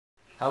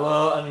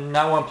Hello, and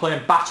now I'm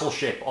playing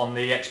Battleship on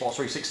the Xbox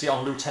 360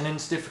 on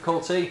Lieutenant's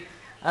difficulty.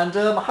 And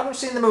I haven't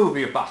seen the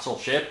movie of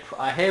Battleship.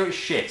 I hear it's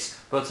shit,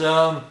 but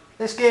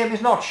this game is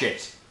not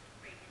shit.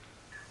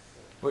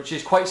 Which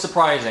is quite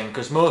surprising,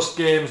 because most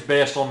games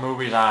based on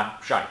movies are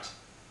shite.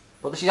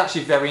 But this is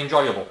actually very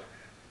enjoyable.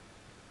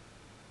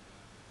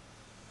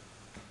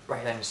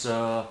 Right then,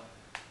 so...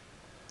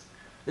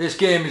 this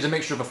game is a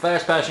mixture of a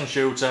first-person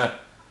shooter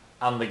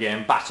and the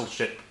game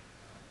Battleship.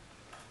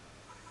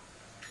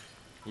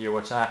 You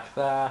attack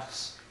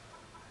that.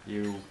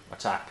 You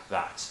attack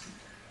that.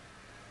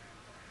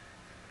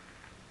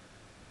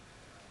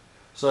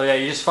 So yeah,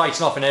 you're just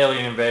fighting off an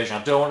alien invasion.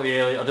 I don't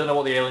know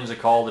what the aliens are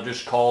called. They're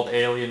just called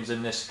aliens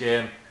in this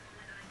game.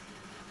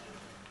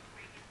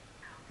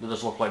 They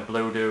just look like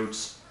blue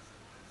dudes.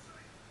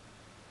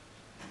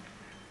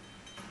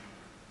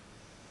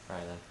 Right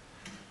then.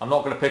 I'm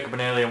not going to pick up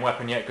an alien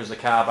weapon yet because the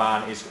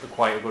Carbine is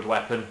quite a good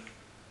weapon.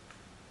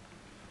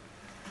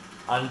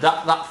 And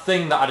that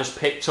thing that I just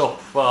picked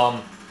up,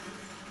 right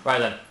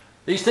then.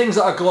 These things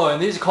that are glowing,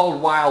 these are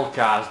called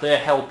wildcards. They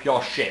help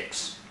your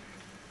ships.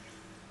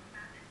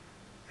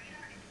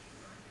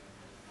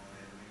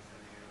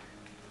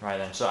 Right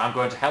then, so I'm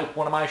going to help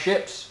one of my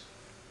ships.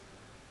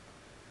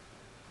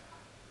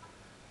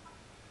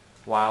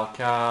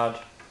 Wildcard.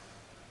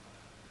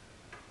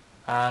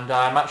 And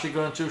I'm actually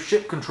going to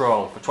ship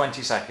control for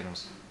 20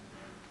 seconds.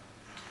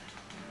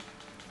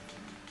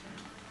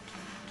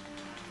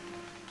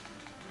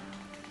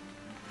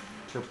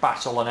 To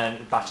battle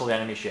the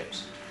enemy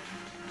ships.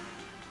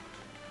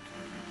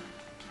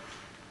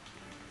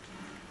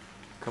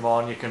 Come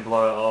on, you can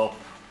blow it up.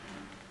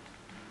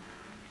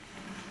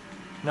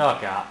 No, I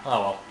can't. Oh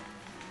well.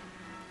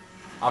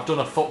 I've done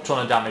a fuck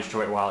ton of damage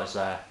to it while it's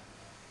there.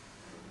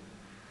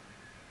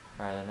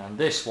 Right, and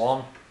this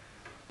one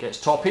gets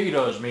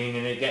torpedoes,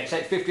 meaning it gets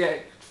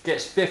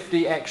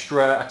 50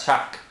 extra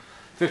attack,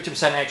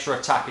 50% extra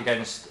attack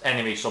against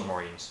enemy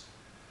submarines.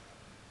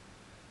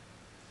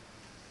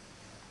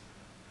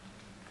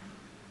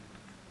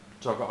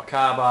 So I've got a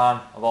carbine,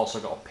 I've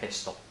also got a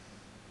pistol.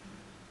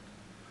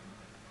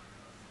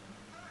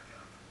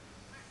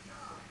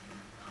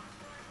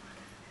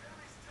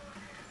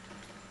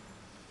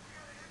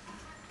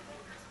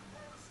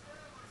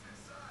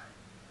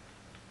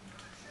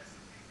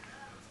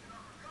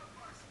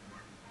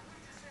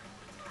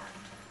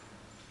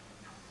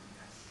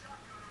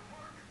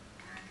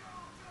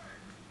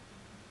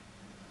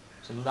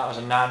 So that was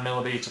a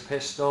 9mm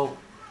pistol.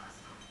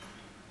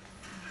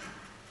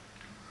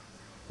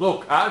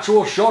 Look,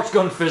 actual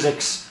shotgun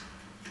physics.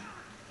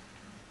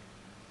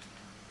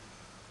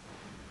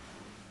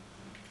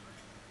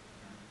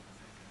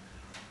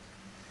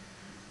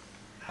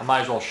 I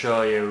might as well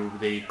show you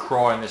the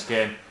KRAW in this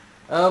game.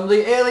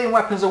 The alien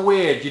weapons are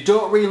weird. You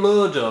don't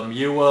reload them.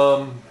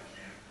 You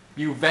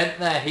vent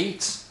their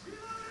heat.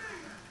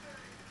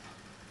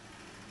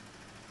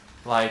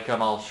 Like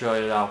I'll show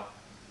you now.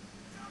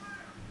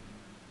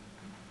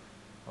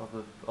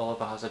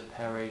 Oliver Hazard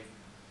Perry.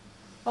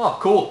 Oh,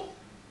 cool.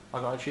 I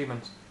got an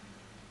achievement.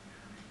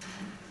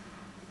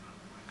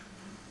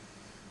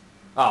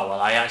 Oh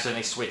well, I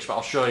accidentally switched, but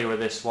I'll show you with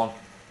this one.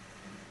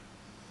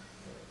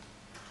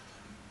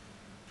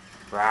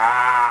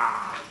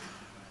 Rah!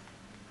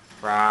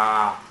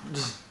 Rah!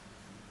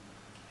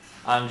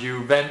 And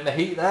you vent the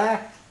heat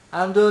there,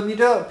 and you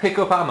don't pick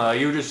up ammo,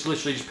 you just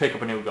literally just pick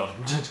up a new gun.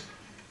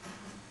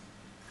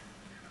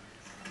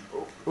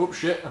 Oh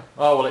shit.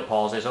 Oh well, it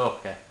pauses,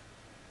 okay.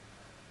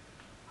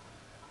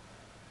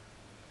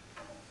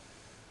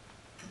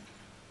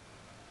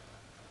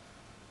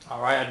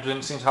 Alright, I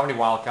didn't seem to have any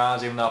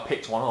wildcards even though I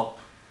picked one up.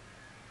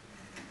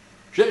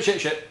 Shit, shit,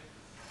 shit.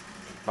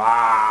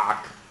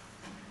 Fuck.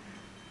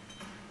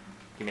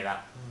 Give me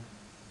that.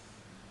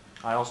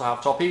 I also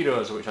have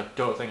torpedoes, which I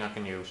don't think I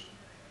can use.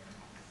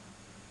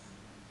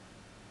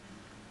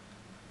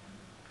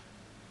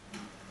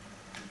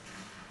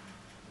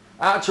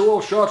 Actual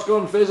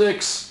shotgun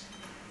physics.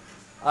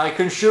 I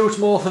can shoot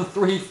more than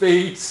 3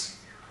 feet.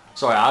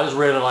 Sorry, I just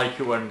really like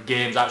it when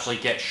games actually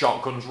get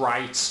shotguns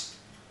right.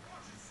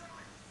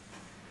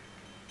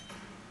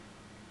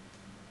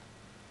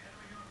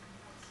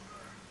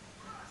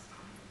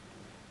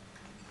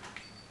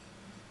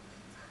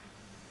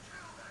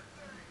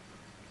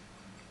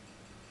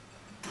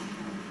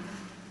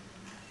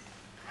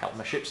 Help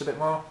my ships a bit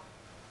more.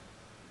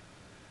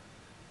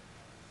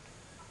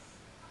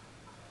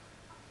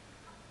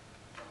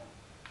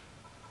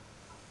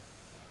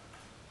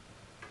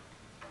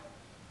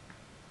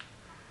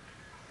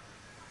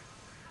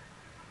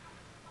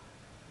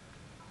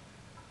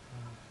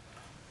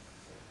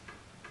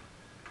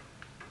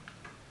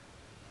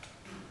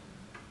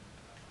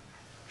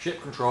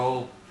 Ship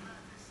control.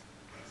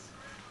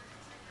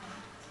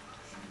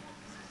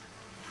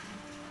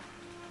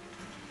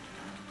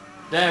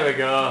 There we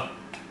go.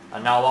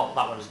 And now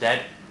that one's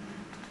dead.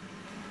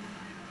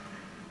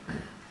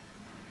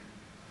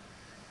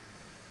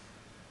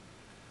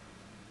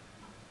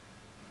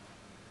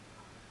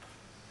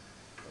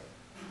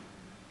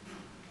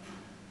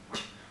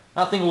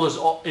 That thing will just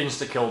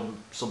insta-kill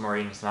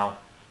submarines now.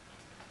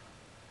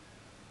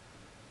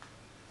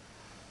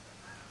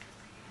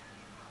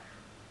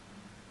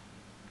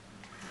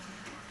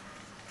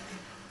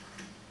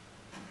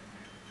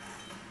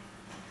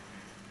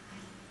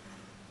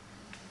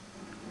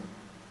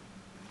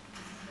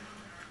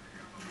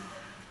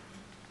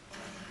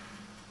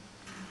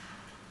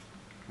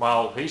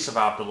 Well, he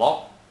survived a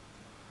lot.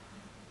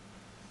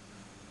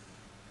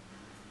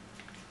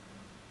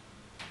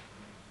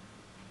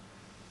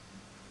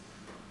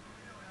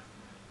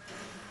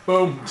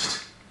 Boom.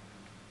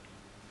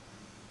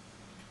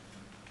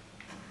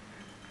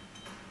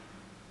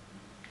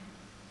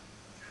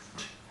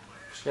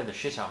 Scared the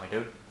shit out of me,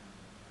 dude.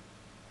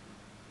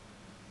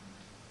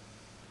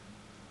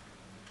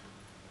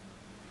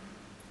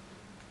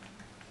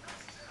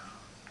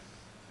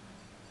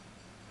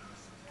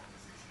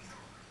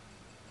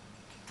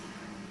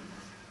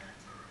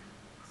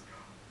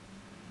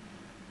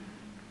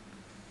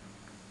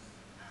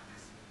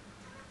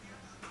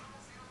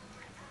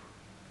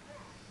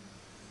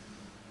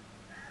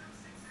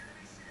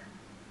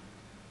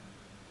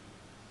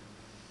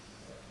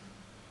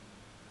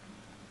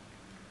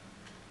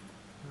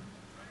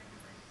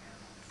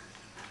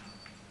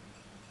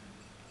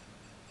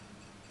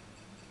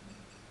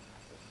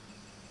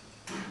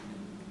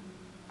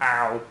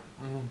 Ow.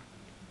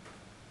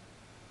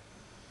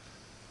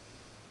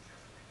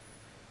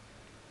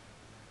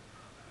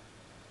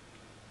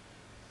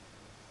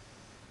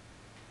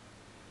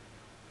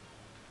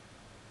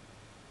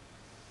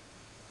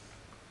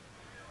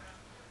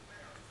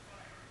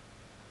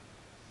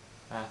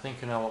 I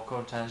think I know what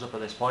code turns up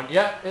at this point.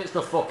 Yeah, it's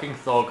the fucking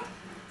thug.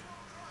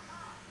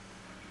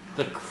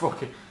 The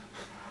fucking...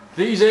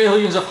 These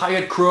aliens have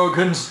hired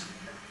Krogans.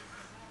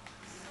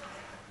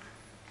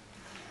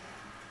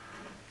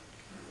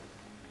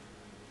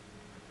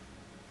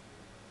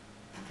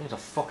 He's a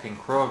fucking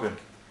Krogan.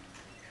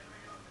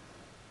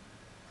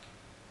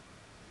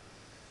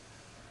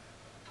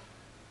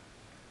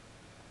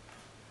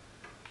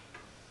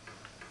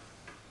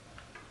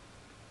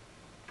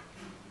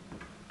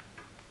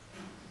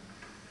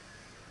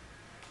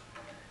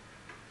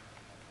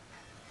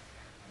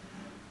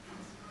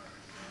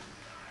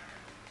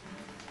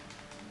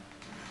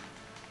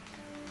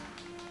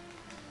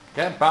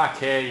 Get back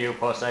here, you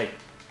pussy.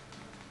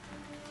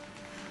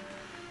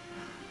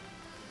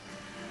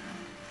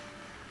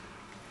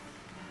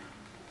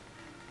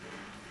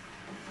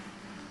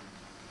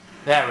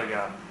 There we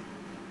go.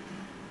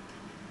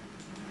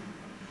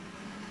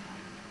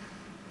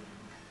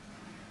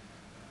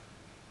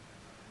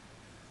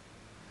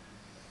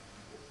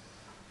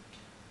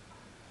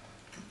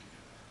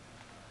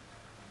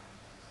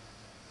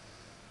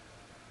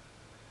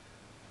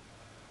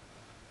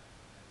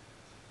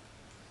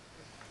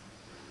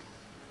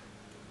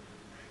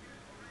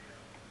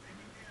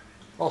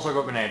 Also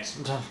got grenades.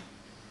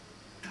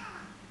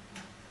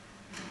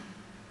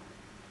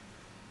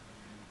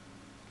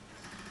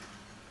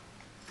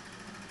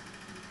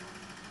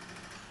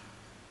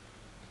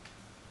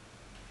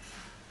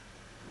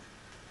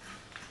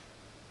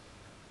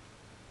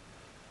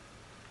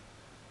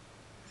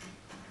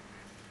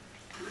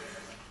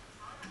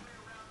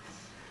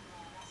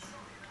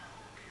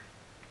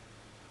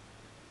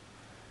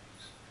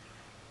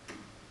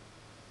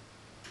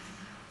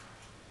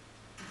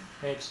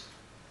 Hits.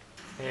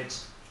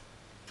 Hits.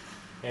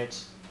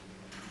 Hits.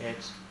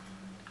 Hits.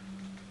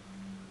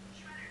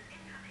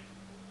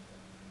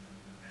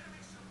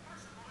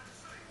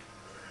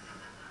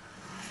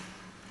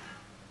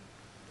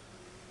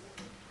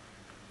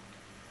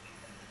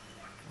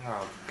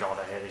 Oh god,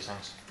 I hate these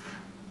things.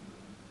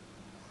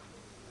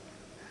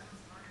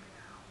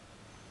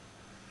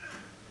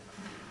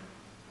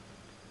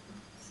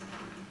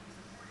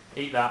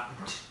 Eat that.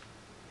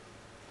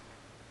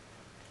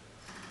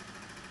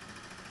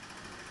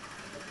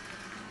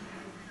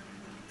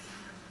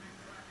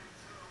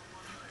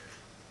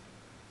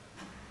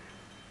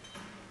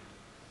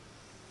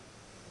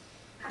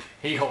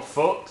 He got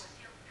fucked.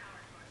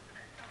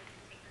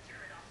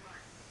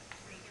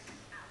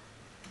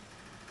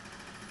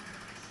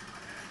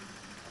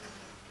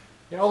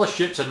 Yeah, all the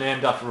ships are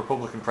named after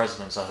Republican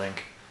presidents, I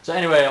think. So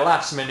anyway,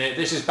 last minute,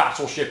 this is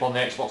Battleship on the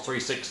Xbox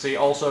 360,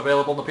 also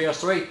available on the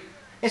PS3.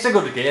 It's a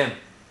good game.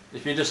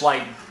 If you just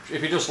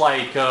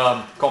like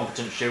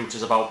competent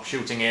shooters about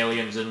shooting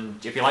aliens,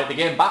 and if you like the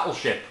game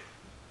Battleship,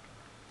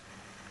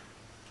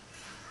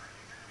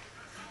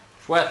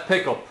 it's worth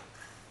pick up.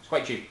 It's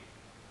quite cheap.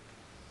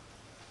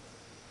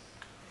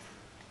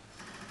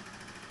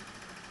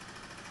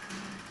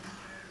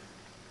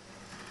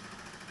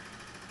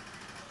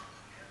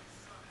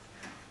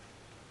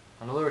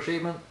 Another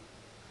achievement.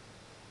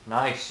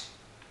 Nice.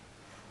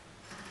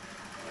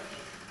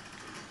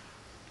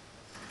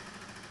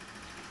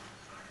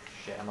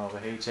 Shit, I'm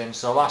overheating.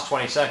 So last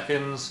 20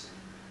 seconds.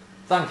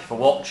 Thank you for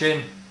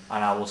watching,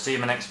 and I will see you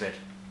in my next vid.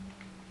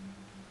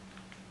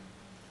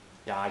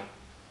 Bye.